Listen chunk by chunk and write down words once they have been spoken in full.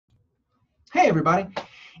Hey everybody,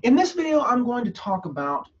 in this video I'm going to talk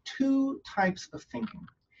about two types of thinking: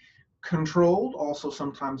 controlled, also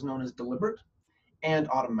sometimes known as deliberate, and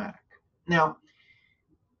automatic. Now,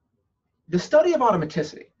 the study of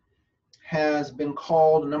automaticity has been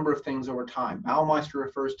called a number of things over time. Baumeister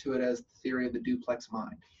refers to it as the theory of the duplex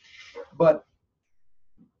mind. But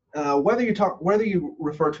whether you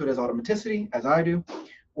refer to it as automaticity, as I do,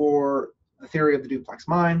 or the theory of the duplex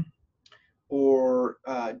mind, or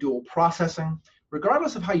dual processing,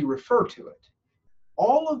 regardless of how you refer to it,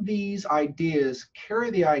 all of these ideas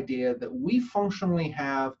carry the idea that we functionally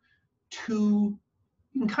have two,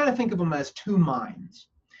 you can kind of think of them as two minds.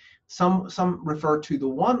 Some refer to the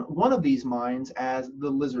one of these minds as the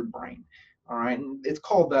lizard brain. All right, and it's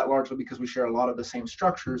called that largely because we share a lot of the same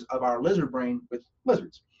structures of our lizard brain with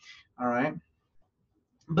lizards. All right,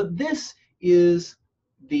 but this is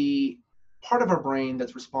the part of our brain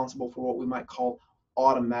that's responsible for what we might call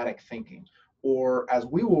automatic thinking, or as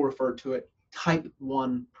we will refer to it, type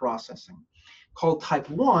 1 processing. Called type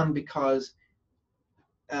 1 because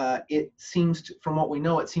it seems to, from what we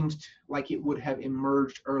know, it seems like it would have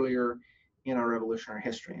emerged earlier in our evolutionary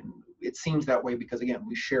history. And it seems that way because, again,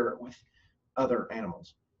 we share it with other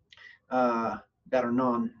animals that are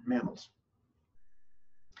non-mammals.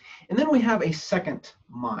 And then we have a second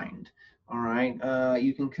mind. All right,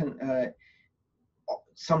 you can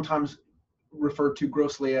sometimes referred to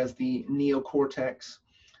grossly as the neocortex,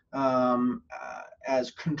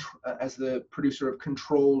 as the producer of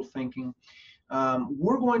controlled thinking.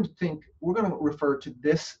 We're going to refer to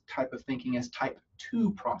this type of thinking as type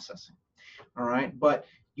 2 processing. All right, but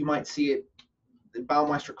you might see it,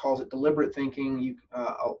 Baumeister calls it deliberate thinking.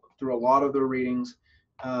 Through a lot of the readings,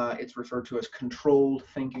 it's referred to as controlled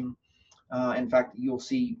thinking. In fact, you'll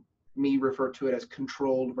see me refer to it as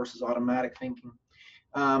controlled versus automatic thinking.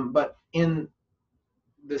 But in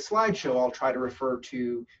the slideshow, I'll try to refer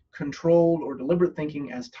to controlled or deliberate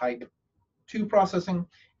thinking as type 2 processing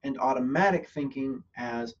and automatic thinking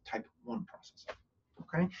as type 1 processing.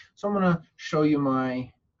 Okay, so I'm going to show you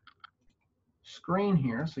my screen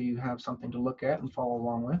here so you have something to look at and follow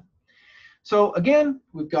along with. So again,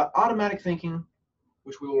 we've got automatic thinking,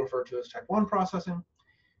 which we will refer to as type 1 processing,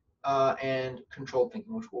 and controlled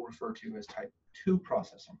thinking, which we'll refer to as type 2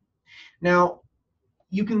 processing. Now,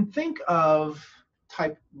 you can think of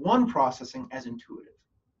type 1 processing as intuitive.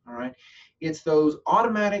 All right, it's those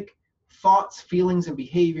automatic thoughts, feelings, and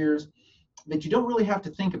behaviors that you don't really have to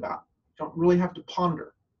think about, don't really have to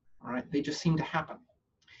ponder. All right, they just seem to happen.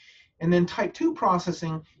 And then type 2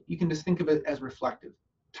 processing, you can just think of it as reflective.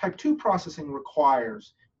 Type 2 processing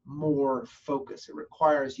requires more focus. It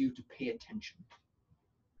requires you to pay attention.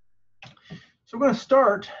 So we're going to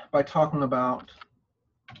start by talking about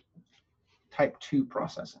type 2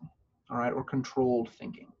 processing, all right, or controlled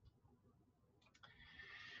thinking.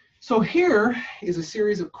 So here is a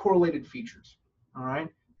series of correlated features, all right.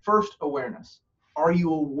 First, awareness. Are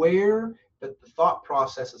you aware that the thought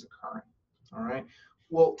process is occurring, all right?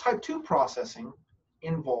 Well, type 2 processing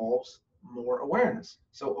involves more awareness.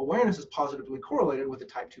 So awareness is positively correlated with the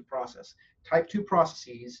type 2 process. Type 2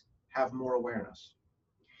 processes have more awareness.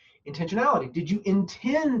 Intentionality. Did you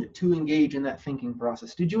intend to engage in that thinking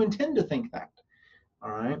process? Did you intend to think that?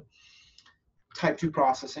 All right. Type 2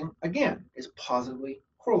 processing, again, is positively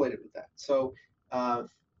correlated with that. So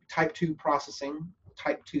type 2 processing,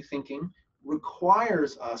 type 2 thinking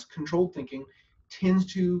requires us, controlled thinking tends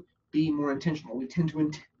to be more intentional. We tend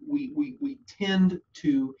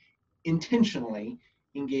to intentionally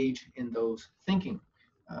engage in those thinking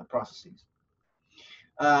processes.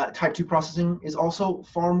 Type 2 processing is also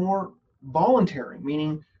far more voluntary,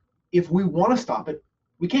 meaning if we want to stop it,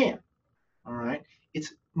 we can. All right,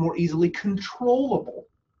 it's more easily controllable.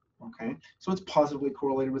 Okay, so it's positively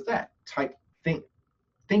correlated with that.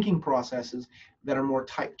 Thinking processes that are more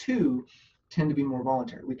type 2 tend to be more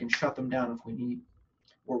voluntary. We can shut them down if we need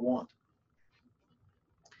or want.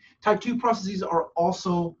 Type 2 processes are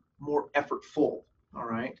also more effortful. All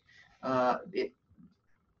right,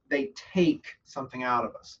 they take something out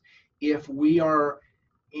of us if we are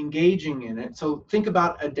engaging in it. So think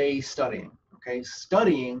about a day studying. Okay,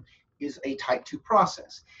 studying is a type 2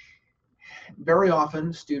 process. Very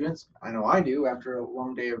often students, I know I do, after a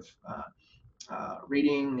long day of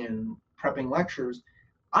reading and prepping lectures,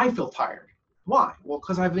 I feel tired. Why? Well,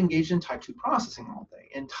 because I've engaged in type 2 processing all day,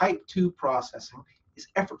 and type 2 processing is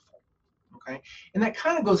effortful. Okay, and that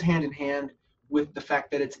kind of goes hand in hand with the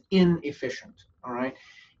fact that it's inefficient. All right,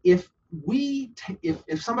 if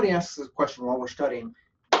somebody asks us a question while we're studying,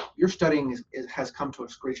 your studying has come to a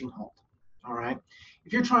screeching halt. All right,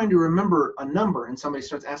 if you're trying to remember a number and somebody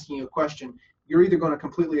starts asking you a question, you're either going to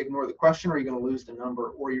completely ignore the question, or you're going to lose the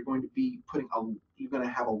number, or you're going to be you're going to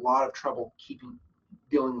have a lot of trouble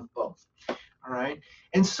dealing with both. All right.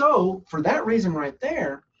 And so for that reason right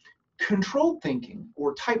there, controlled thinking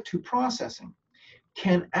or type 2 processing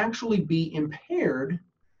can actually be impaired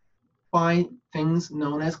by things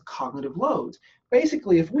known as cognitive loads.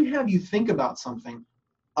 Basically, if we have you think about something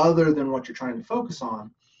other than what you're trying to focus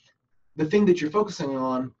on, the thing that you're focusing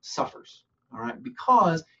on suffers, all right?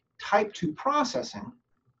 Because type 2 processing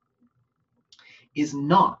is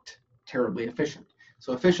not terribly efficient.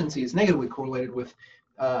 So efficiency is negatively correlated with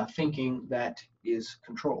thinking that is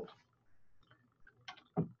controlled.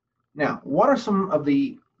 Now, what are some of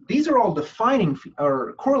these are all defining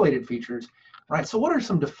or correlated features, right? So what are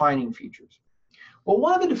some defining features? Well,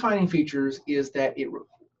 one of the defining features is that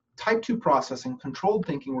type 2 processing, controlled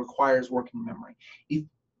thinking, requires working memory.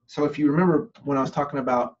 So if you remember when I was talking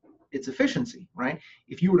about its efficiency, right?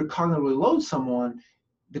 If you were to cognitively load someone,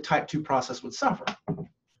 the type 2 process would suffer.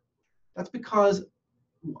 That's because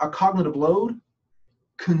a cognitive load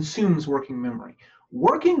consumes working memory.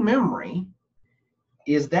 Working memory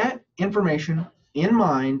is that information in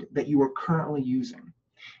mind that you are currently using.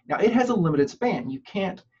 Now, it has a limited span.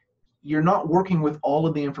 You're not working with all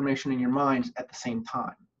of the information in your mind at the same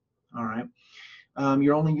time, all right?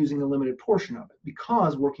 You're only using a limited portion of it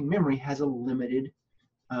because working memory has a limited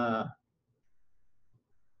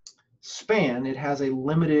span. It has a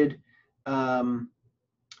limited,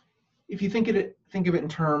 if you think of it in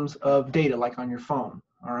terms of data, like on your phone,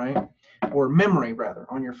 all right? Or memory, rather,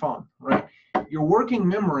 on your phone, right? Your working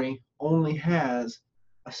memory only has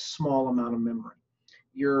a small amount of memory.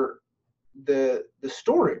 The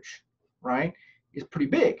storage, right, is pretty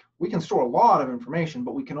big. We can store a lot of information,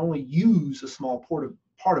 but we can only use a small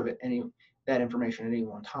part of it, that information at any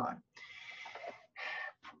one time.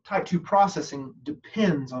 Type 2 processing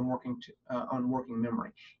depends on working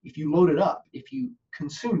memory. If you load it up, if you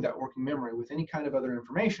consume that working memory with any kind of other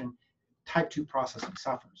information, type 2 processing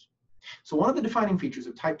suffers. So one of the defining features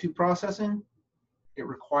of type 2 processing, it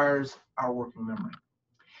requires our working memory.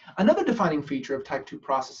 Another defining feature of type 2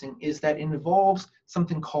 processing is that it involves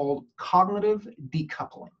something called cognitive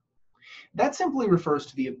decoupling. That simply refers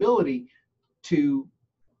to the ability to,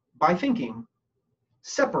 by thinking,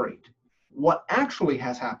 separate what actually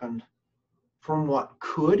has happened from what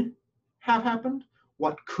could have happened,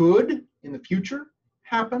 what could in the future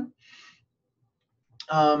happen.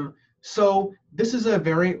 So this is a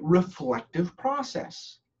very reflective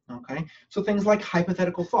process, okay? So things like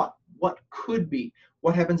hypothetical thought, what could be,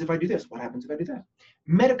 what happens if I do this, what happens if I do that?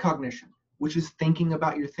 Metacognition, which is thinking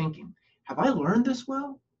about your thinking. Have I learned this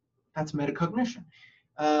well? That's metacognition.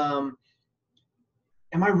 Am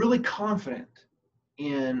I really confident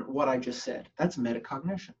in what I just said? That's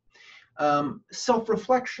metacognition.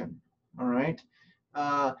 Self-reflection, all right?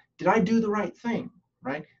 Did I do the right thing,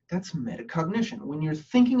 right? That's metacognition. When you're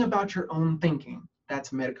thinking about your own thinking, that's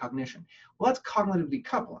metacognition. Well, that's cognitive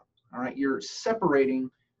decoupling, all right? You're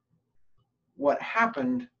separating what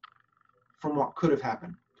happened from what could have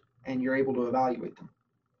happened, and you're able to evaluate them.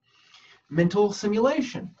 Mental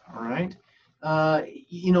simulation, all right?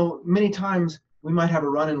 You know, many times we might have a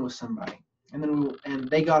run-in with somebody, and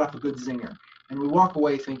they got off a good zinger, and we walk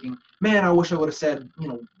away thinking, man, I wish I would have said, you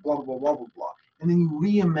know, blah, blah, blah, blah, blah, blah. And then you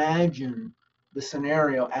reimagine the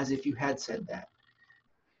scenario as if you had said that.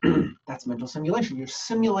 That's mental simulation. You're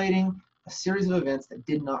simulating a series of events that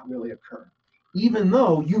did not really occur, even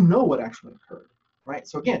though you know what actually occurred, right?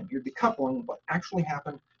 So again, you're decoupling what actually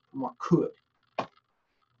happened from what could.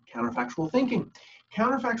 Counterfactual thinking.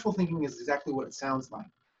 Counterfactual thinking is exactly what it sounds like.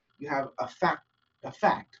 You have a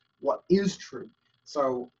fact, what is true.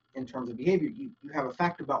 So in terms of behavior, you have a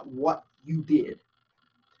fact about what you did.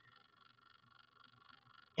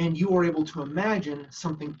 And you are able to imagine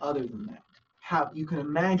something other than that. You can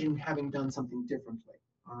imagine having done something differently,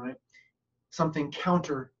 all right? Something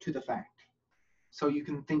counter to the fact. So you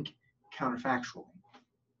can think counterfactually.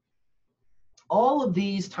 All of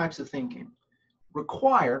these types of thinking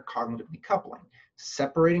require cognitive decoupling,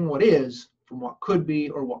 separating what is from what could be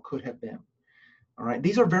or what could have been. All right,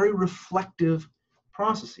 these are very reflective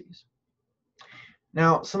processes.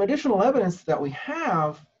 Now, some additional evidence that we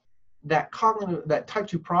have that type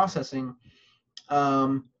 2 processing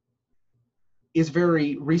is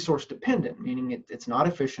very resource dependent, meaning it's not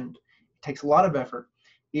efficient, it takes a lot of effort,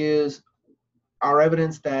 is our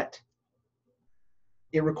evidence that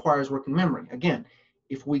it requires working memory. Again,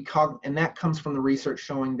 and that comes from the research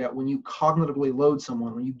showing that when you cognitively load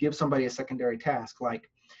someone, when you give somebody a secondary task, like,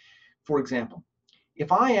 for example,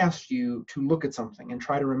 if I asked you to look at something and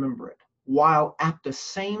try to remember it, while at the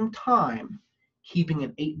same time keeping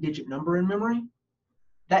an 8-digit number in memory,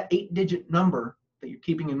 that 8-digit number that you're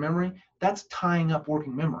keeping in memory, that's tying up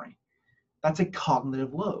working memory. That's a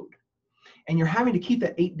cognitive load. And you're having to keep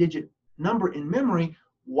that 8-digit number in memory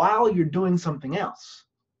while you're doing something else.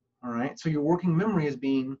 All right, so your working memory is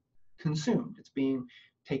being consumed, it's being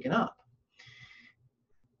taken up.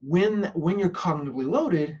 When you're cognitively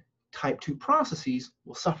loaded, type 2 processes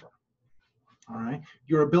will suffer. All right,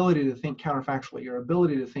 your ability to think counterfactually, your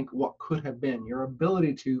ability to think what could have been, your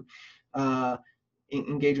ability to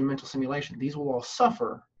engage in mental simulation, these will all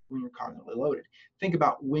suffer when you're cognitively loaded. Think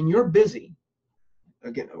about when you're busy,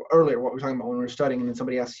 again, earlier what we were talking about when we were studying and then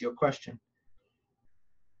somebody asks you a question.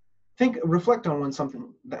 Reflect on when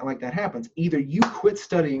something like that happens. Either you quit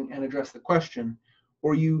studying and address the question,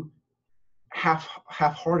 or you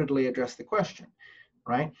half-heartedly address the question,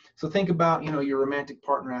 right? So think about, your romantic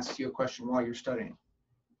partner asks you a question while you're studying,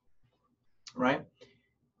 right?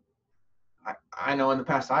 I know in the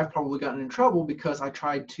past I've probably gotten in trouble because I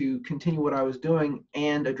tried to continue what I was doing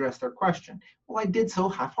and address their question. Well, I did so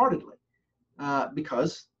half-heartedly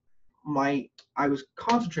because I was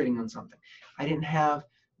concentrating on something. I didn't have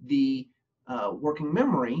the working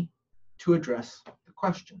memory to address the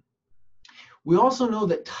question. We also know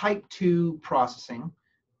that type 2 processing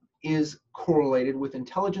is correlated with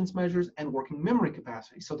intelligence measures and working memory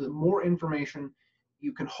capacity. So the more information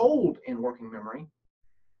you can hold in working memory,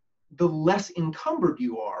 the less encumbered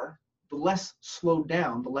you are, the less slowed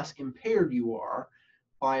down, the less impaired you are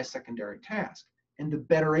by a secondary task, and the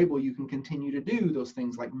better able you can continue to do those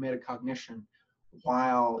things like metacognition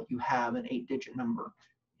while you have an 8-digit number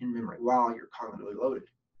in memory, while you're cognitively loaded.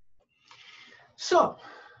 So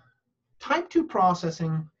type 2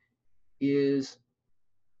 processing is,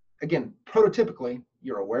 again, prototypically,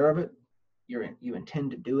 you're aware of it, you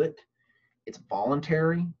intend to do it, it's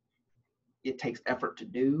voluntary, it takes effort to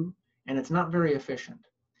do, and it's not very efficient.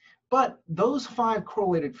 But those 5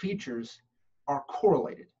 correlated features are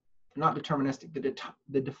correlated, not deterministic.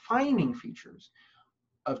 The defining features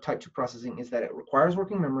of type 2 processing is that it requires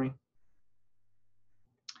working memory,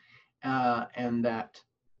 and that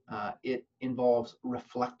it involves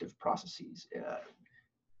reflective processes,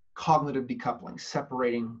 cognitive decoupling,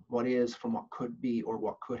 separating what is from what could be or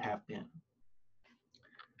what could have been.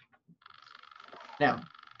 Now,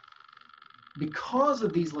 because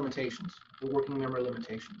of these limitations, the working memory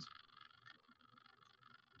limitations,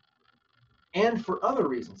 and for other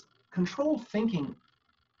reasons, controlled thinking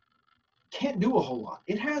can't do a whole lot.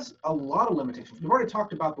 It has a lot of limitations. We've already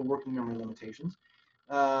talked about the working memory limitations.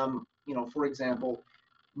 For example,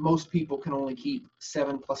 most people can only keep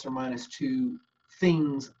 7 ± 2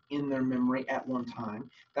 things in their memory at one time.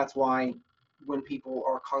 That's why when people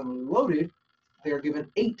are cognitively loaded, they are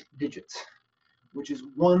given 8 digits, which is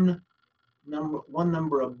one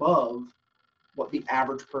number above what the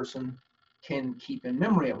average person can keep in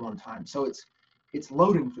memory at one time. So it's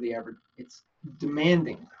loading for the average, it's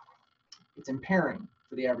demanding, it's impairing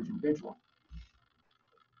for the average individual.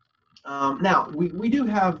 Now, we don't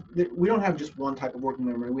have just one type of working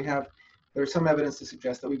memory. There's some evidence to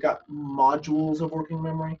suggest that we've got modules of working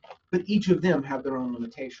memory, but each of them have their own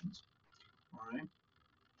limitations. All right.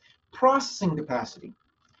 Processing capacity.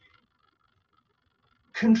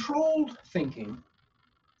 Controlled thinking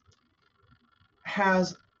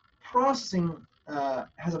has an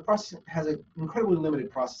incredibly limited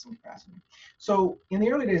processing capacity. So in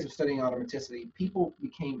the early days of studying automaticity, people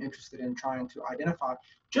became interested in trying to identify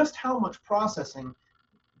just how much processing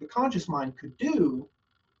the conscious mind could do,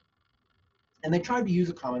 and they tried to use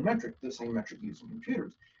a common metric, the same metric used in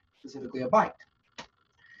computers, specifically a byte.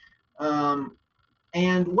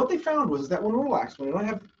 And what they found was that when we're relaxed, when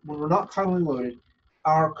we're not cognitively loaded,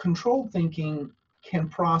 our controlled thinking can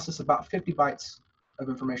process about 50 bytes of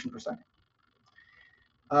information per second.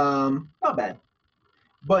 Not bad.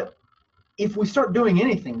 But if we start doing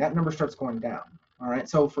anything, that number starts going down. All right.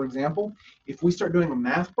 So for example, if we start doing a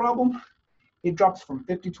math problem, it drops from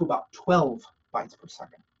 50 to about 12 bytes per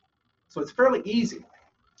second. So it's fairly easy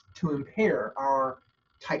to impair our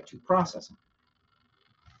type 2 processing.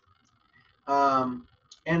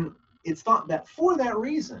 And it's thought that for that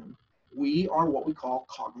reason, we are what we call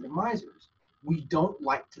cognitive misers. We don't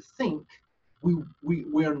like to think.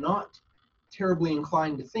 We are not terribly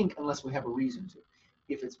inclined to think unless we have a reason to.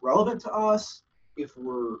 If it's relevant to us, if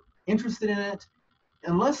we're interested in it,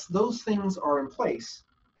 unless those things are in place,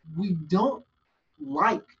 we don't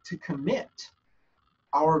like to commit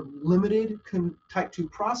our limited type 2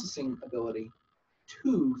 processing ability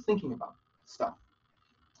to thinking about stuff.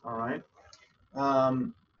 All right.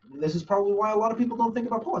 This is probably why a lot of people don't think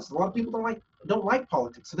about politics. A lot of people don't like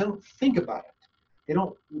politics, so they don't think about it.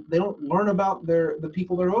 they don't learn about the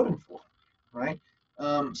people they're voting for, right?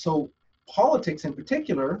 So politics in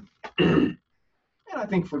particular, and I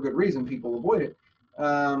think for good reason people avoid it.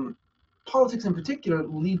 Politics in particular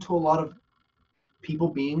lead to a lot of people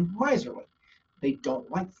being miserly. They don't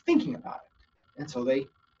like thinking about it, and so they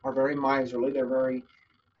are very miserly.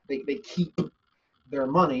 They keep their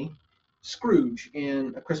money. Scrooge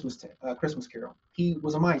in Christmas Carol, he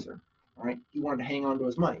was a miser. All right, he wanted to hang on to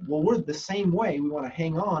his money. Well, we're the same way. We want to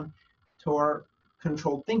hang on to our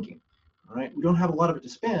controlled thinking. All right, we don't have a lot of it to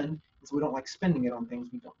spend, so we don't like spending it on things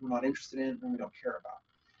we're not interested in and we don't care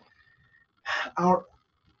about. Our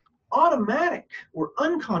automatic or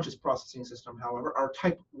unconscious processing system, however, our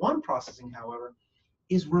type 1 processing, however,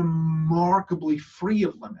 is remarkably free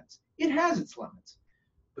of limits. It has its limits,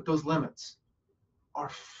 but those limits are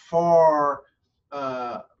far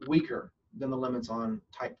weaker than the limits on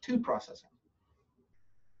type 2 processing.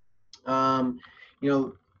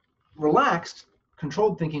 Relaxed,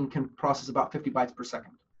 controlled thinking can process about 50 bytes per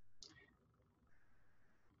second.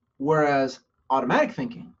 Whereas automatic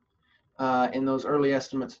thinking, in those early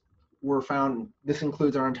estimates were found, this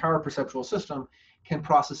includes our entire perceptual system, can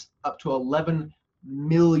process up to 11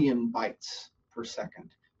 million bytes per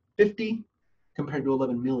second. 50 compared to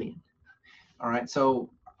 11 million. All right, so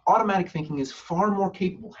automatic thinking is far more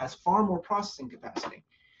capable, has far more processing capacity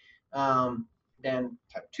than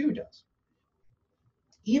type 2 does.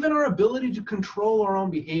 Even our ability to control our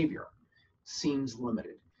own behavior seems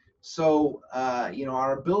limited. So,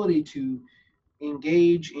 our ability to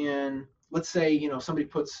engage in, let's say, somebody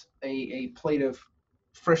puts a plate of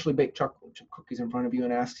freshly baked chocolate chip cookies in front of you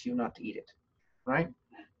and asks you not to eat it, right?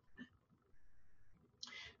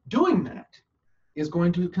 Doing that is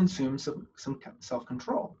going to consume some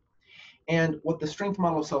self-control. And what the strength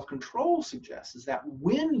model of self-control suggests is that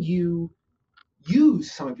when you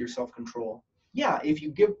use some of your self-control, yeah, if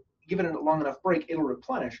you give it a long enough break, it'll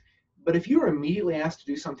replenish. But if you're immediately asked to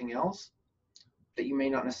do something else that you may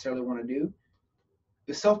not necessarily want to do,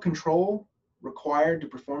 the self-control required to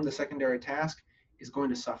perform the secondary task is going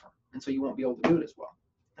to suffer. And so you won't be able to do it as well.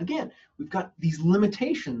 Again, we've got these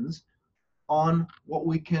limitations on what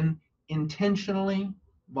we can intentionally,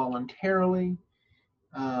 voluntarily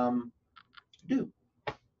do.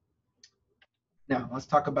 Now, let's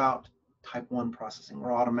talk about type 1 processing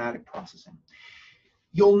or automatic processing.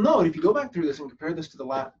 You'll note, if you go back through this and compare this to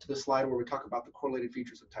the slide where we talk about the correlated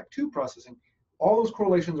features of type 2 processing, all those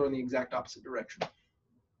correlations are in the exact opposite direction.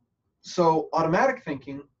 So automatic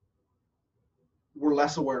thinking, we're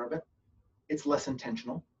less aware of it. It's less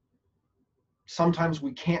intentional. Sometimes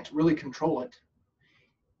we can't really control it.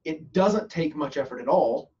 It doesn't take much effort at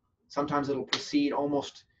all. Sometimes it'll proceed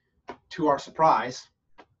almost to our surprise.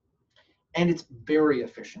 And it's very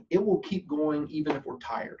efficient. It will keep going even if we're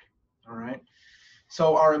tired, all right?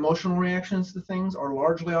 So our emotional reactions to things are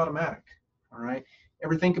largely automatic, all right?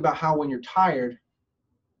 Ever think about how when you're tired,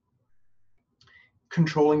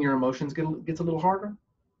 controlling your emotions gets a little harder?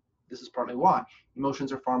 This is partly why.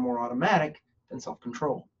 Emotions are far more automatic than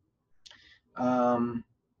self-control. When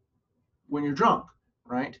you're drunk,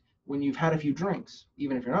 right? When you've had a few drinks,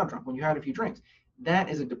 even if you're not drunk, when you had a few drinks, that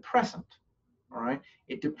is a depressant, all right?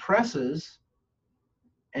 It depresses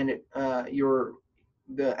and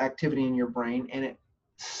the activity in your brain, and it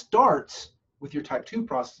starts with your type 2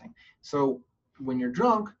 processing. So when you're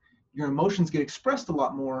drunk, your emotions get expressed a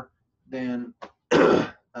lot more than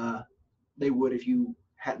they would if you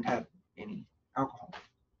hadn't had any alcohol.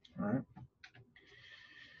 All right.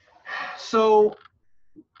 So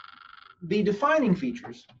the defining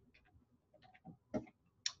features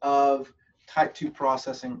of type 2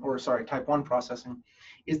 processing, or sorry, type 1 processing,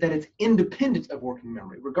 is that it's independent of working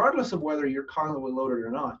memory. Regardless of whether you're cognitively loaded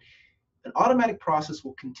or not, an automatic process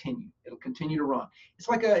will continue. It'll continue to run. It's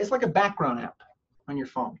like a background app on your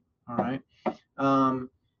phone. All right.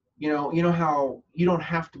 You know how you don't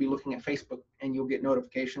have to be looking at Facebook and you'll get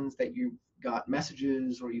notifications that you've got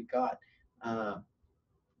messages or you've got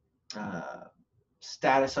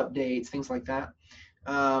status updates, things like that.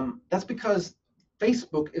 That's because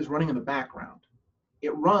Facebook is running in the background.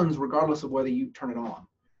 It runs regardless of whether you turn it on.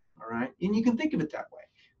 All right, and you can think of it that way,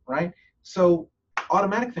 right? So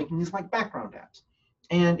automatic thinking is like background apps.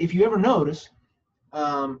 And if you ever notice,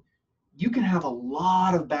 you can have a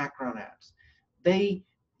lot of background apps.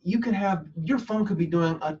 Your phone could be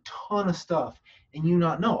doing a ton of stuff and you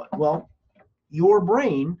not know it. Well, your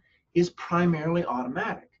brain is primarily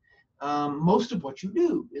automatic. Most of what you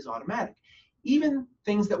do is automatic. Even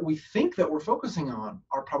things that we think that we're focusing on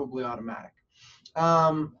are probably automatic.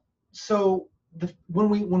 When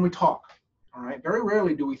we talk, all right, very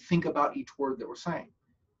rarely do we think about each word that we're saying.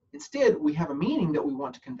 Instead, we have a meaning that we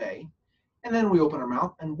want to convey, and then we open our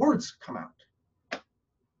mouth and words come out,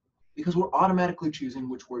 because we're automatically choosing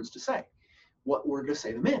which words to say, what word to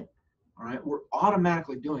say them in. All right, we're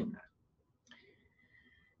automatically doing that.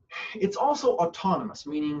 It's also autonomous,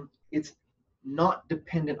 meaning it's not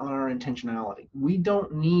dependent on our intentionality. We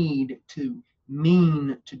don't need to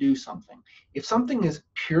mean to do something. If something is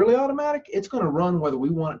purely automatic, it's going to run whether we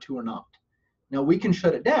want it to or not. Now, we can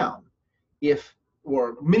shut it down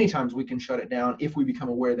or many times we can shut it down if we become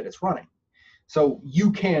aware that it's running. So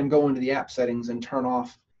you can go into the app settings and turn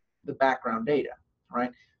off the background data,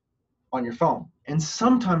 right, on your phone. And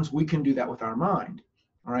sometimes we can do that with our mind.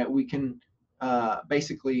 All right, we can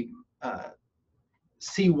basically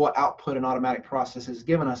see what output an automatic process has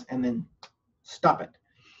given us and then stop it.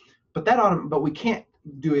 But we can't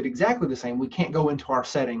do it exactly the same. We can't go into our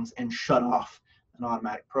settings and shut off an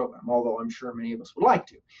automatic program, although I'm sure many of us would like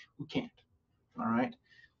to. We can't. All right,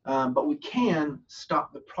 but we can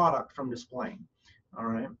stop the product from displaying. All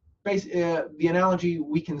right. The analogy,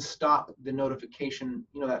 we can stop the notification,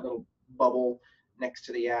 that little bubble next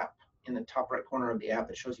to the app in the top right corner of the app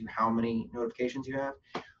that shows you how many notifications you have.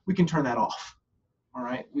 We can turn that off. All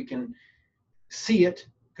right, we can see it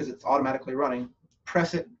because it's automatically running,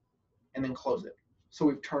 press it, and then close it. So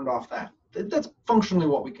we've turned off that. That's functionally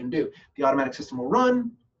what we can do. The automatic system will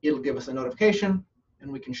run, it'll give us a notification, and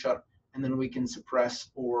we can shut it. And then we can suppress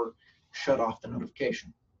or shut off the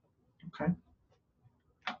notification. Okay.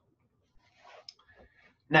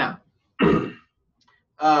 Now,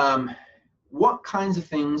 what kinds of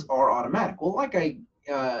things are automatic? Well, like I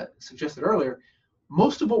suggested earlier,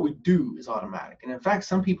 most of what we do is automatic. And in fact,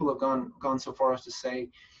 some people have gone so far as to say,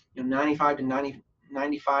 95 to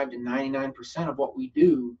 99% of what we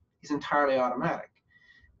do is entirely automatic.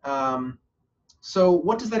 So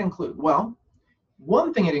what does that include? Well,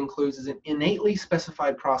 one thing it includes is an innately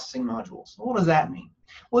specified processing modules. What does that mean?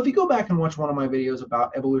 Well, if you go back and watch one of my videos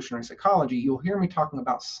about evolutionary psychology, you'll hear me talking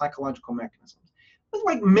about psychological mechanisms. It's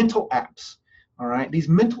like mental apps, all right? These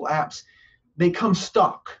mental apps, they come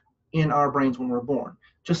stock in our brains when we're born.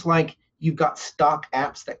 Just like you've got stock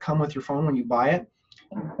apps that come with your phone when you buy it.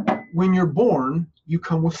 When you're born, you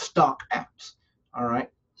come with stock apps, all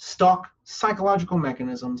right? Stock psychological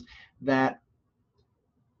mechanisms that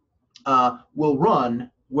will run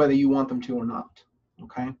whether you want them to or not,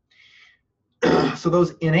 okay? So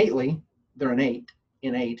those innately, they're innate,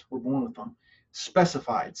 we're born with them.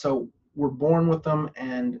 Specified, so we're born with them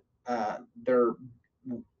and they're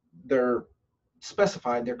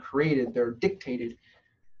specified, they're created, they're dictated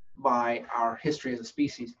by our history as a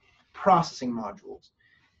species. Processing modules.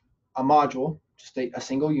 A module, just a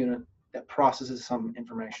single unit that processes some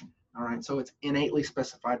information, all right? So it's innately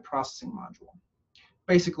specified processing module.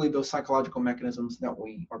 Basically those psychological mechanisms that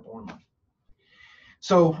we are born with.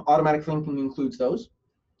 So automatic thinking includes those.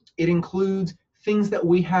 It includes things that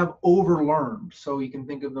we have overlearned. So you can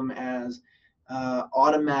think of them as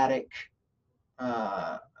automatic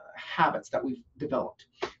habits that we've developed.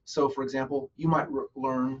 So for example, you might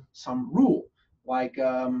learn some rule, like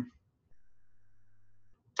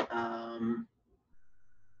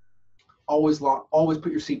always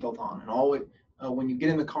put your seatbelt on, and always when you get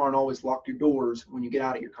in the car, and always lock your doors when you get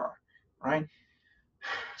out of your car, right?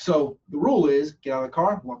 So the rule is get out of the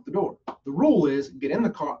car, lock the door. The rule is get in the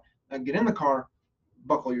car,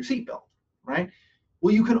 buckle your seatbelt, right?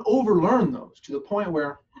 Well, you can overlearn those to the point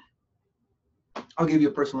where, I'll give you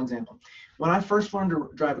a personal example. When I first learned to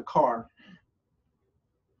drive a car,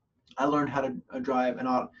 I learned how to drive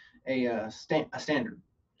a standard,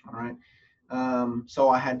 all right? So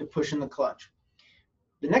I had to push in the clutch.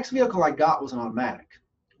 The next vehicle I got was an automatic.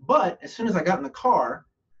 But as soon as I got in the car,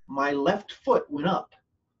 my left foot went up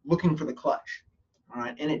looking for the clutch, all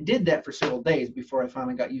right? And it did that for several days before I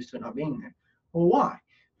finally got used to it not being there. Well, why?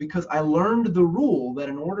 Because I learned the rule that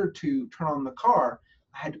in order to turn on the car,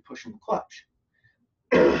 I had to push in the clutch.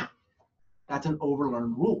 That's an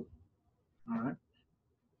overlearned rule, all right?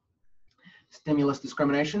 Stimulus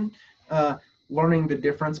discrimination, learning the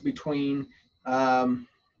difference between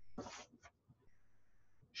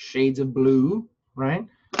shades of blue, right?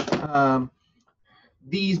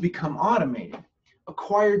 These become automated.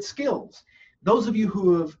 Acquired skills. Those of you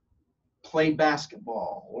who have played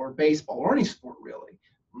basketball or baseball or any sport really,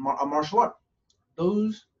 a martial art,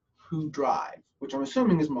 those who drive, which I'm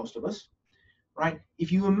assuming is most of us, right?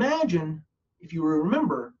 If you remember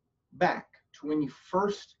back to when you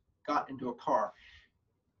first got into a car,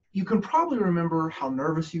 you can probably remember how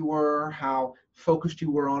nervous you were, how focused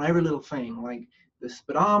you were on every little thing, like the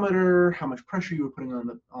speedometer, how much pressure you were putting on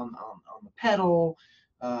the pedal,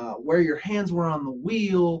 where your hands were on the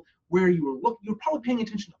wheel, where you were looking, you were probably paying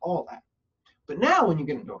attention to all that. But now when you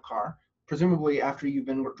get into a car, presumably after you've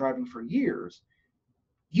been driving for years,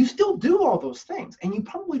 you still do all those things, and you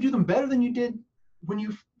probably do them better than you did when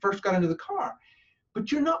you first got into the car.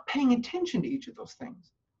 But you're not paying attention to each of those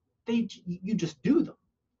things. You just do them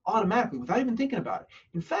automatically without even thinking about it.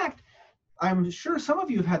 In fact, I'm sure some of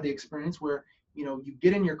you have had the experience where, you know, you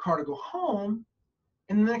get in your car to go home,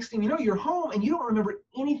 and the next thing you know, you're home and you don't remember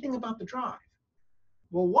anything about the drive.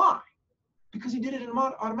 Well, why? Because you did it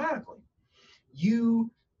automatically.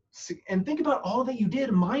 And think about all that you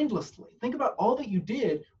did mindlessly. Think about all that you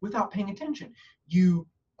did without paying attention. You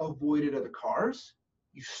avoided other cars.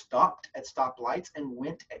 You stopped at stoplights and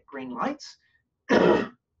went at green lights.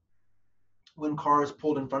 When cars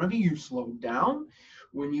pulled in front of you, you slowed down.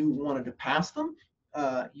 When you wanted to pass them,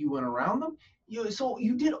 you went around them. So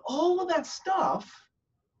you did all of that stuff,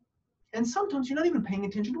 and sometimes you're not even paying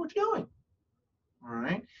attention to what you're doing, all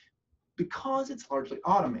right? Because it's largely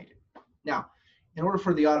automated. Now, in order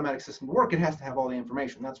for the automatic system to work, it has to have all the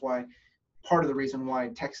information. That's why part of the reason why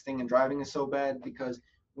texting and driving is so bad, because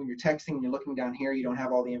when you're texting and you're looking down here, you don't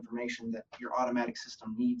have all the information that your automatic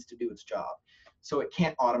system needs to do its job. So it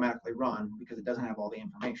can't automatically run because it doesn't have all the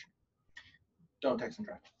information. Don't text and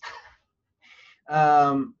drive.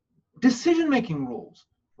 Decision-making rules,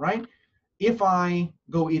 right? If I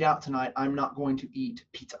go eat out tonight, I'm not going to eat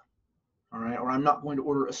pizza, all right? Or I'm not going to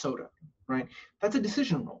order a soda, right? That's a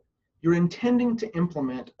decision rule. You're intending to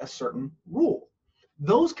implement a certain rule.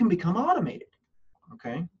 Those can become automated,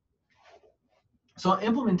 okay? So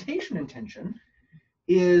implementation intention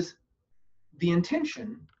is the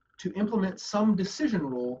intention to implement some decision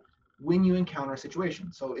rule when you encounter a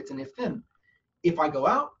situation. So it's an if-then. If I go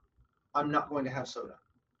out, I'm not going to have soda.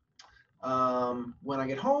 When I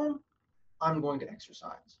get home, I'm going to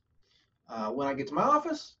exercise. When I get to my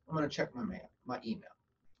office, I'm going to check my mail, my email.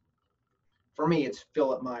 For me, it's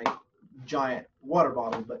fill up my giant water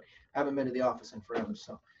bottle, but I haven't been to the office in forever.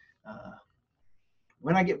 So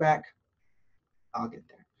when I get back, I'll get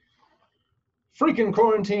there. Freaking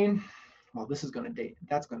quarantine. Well, this is going to date.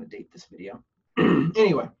 That's going to date this video.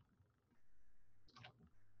 Anyway.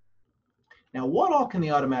 Now, what all can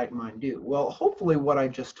the automatic mind do? Well, hopefully what I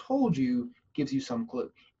just told you gives you some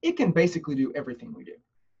clue. It can basically do everything we do,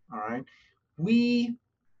 all right? We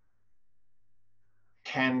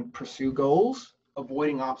can pursue goals,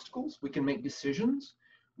 avoiding obstacles. We can make decisions.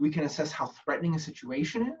 We can assess how threatening a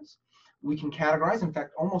situation is. We can categorize. In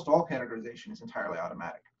fact, almost all categorization is entirely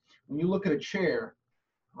automatic. When you look at a chair,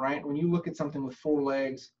 right, when you look at something with 4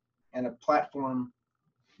 legs and a platform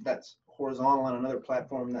that's horizontal and another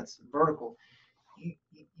platform that's vertical,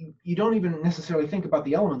 you don't even necessarily think about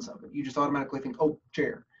the elements of it. You just automatically think, oh,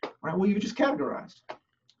 chair, right? Well, you just categorized.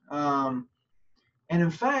 And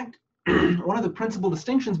in fact, one of the principal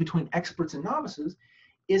distinctions between experts and novices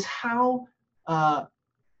is how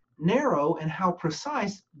narrow and how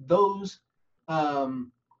precise those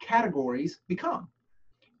categories become.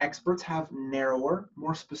 Experts have narrower,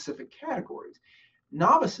 more specific categories.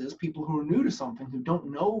 Novices, people who are new to something, who don't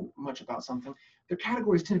know much about something, their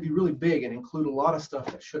categories tend to be really big and include a lot of stuff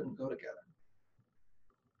that shouldn't go together.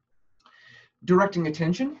 Directing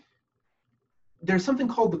attention, there's something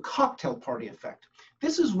called the cocktail party effect.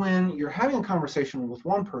 This is when you're having a conversation with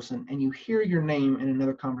one person and you hear your name in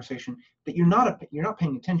another conversation that you're not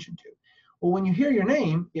paying attention to. Well, when you hear your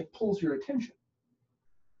name, it pulls your attention.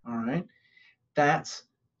 All right, that's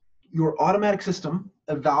your automatic system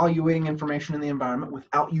evaluating information in the environment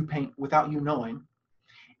without you knowing.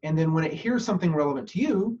 And then when it hears something relevant to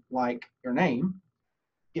you, like your name,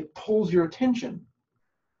 it pulls your attention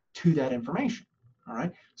to that information. All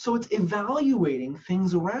right. So it's evaluating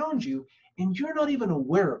things around you and you're not even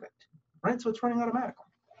aware of it. Right. So it's running automatically.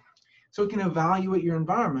 So it can evaluate your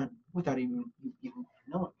environment without even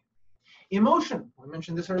knowing it. Emotion. We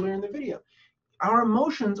mentioned this earlier in the video. Our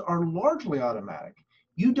emotions are largely automatic.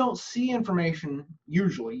 You don't see information,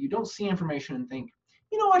 usually, you don't see information and think,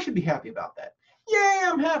 you know, I should be happy about that. Yay,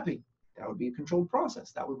 I'm happy. That would be a controlled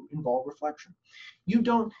process. That would involve reflection. You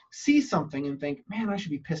don't see something and think, man, I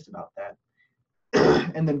should be pissed about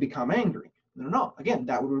that, and then become angry. No. Again,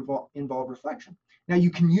 that would involve reflection. Now,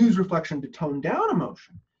 you can use reflection to tone down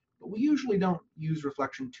emotion, but we usually don't use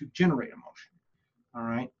reflection to generate emotion. All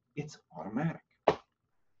right? It's automatic.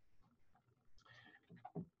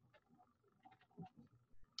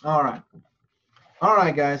 All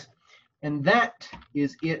right, guys, and that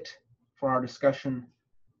is it for our discussion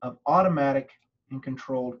of automatic and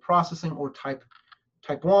controlled processing, or type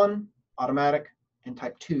 1 automatic and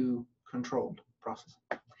type 2 controlled processing.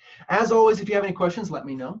 As always, if you have any questions, let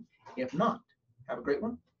me know. If not, have a great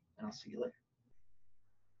one, and I'll see you later.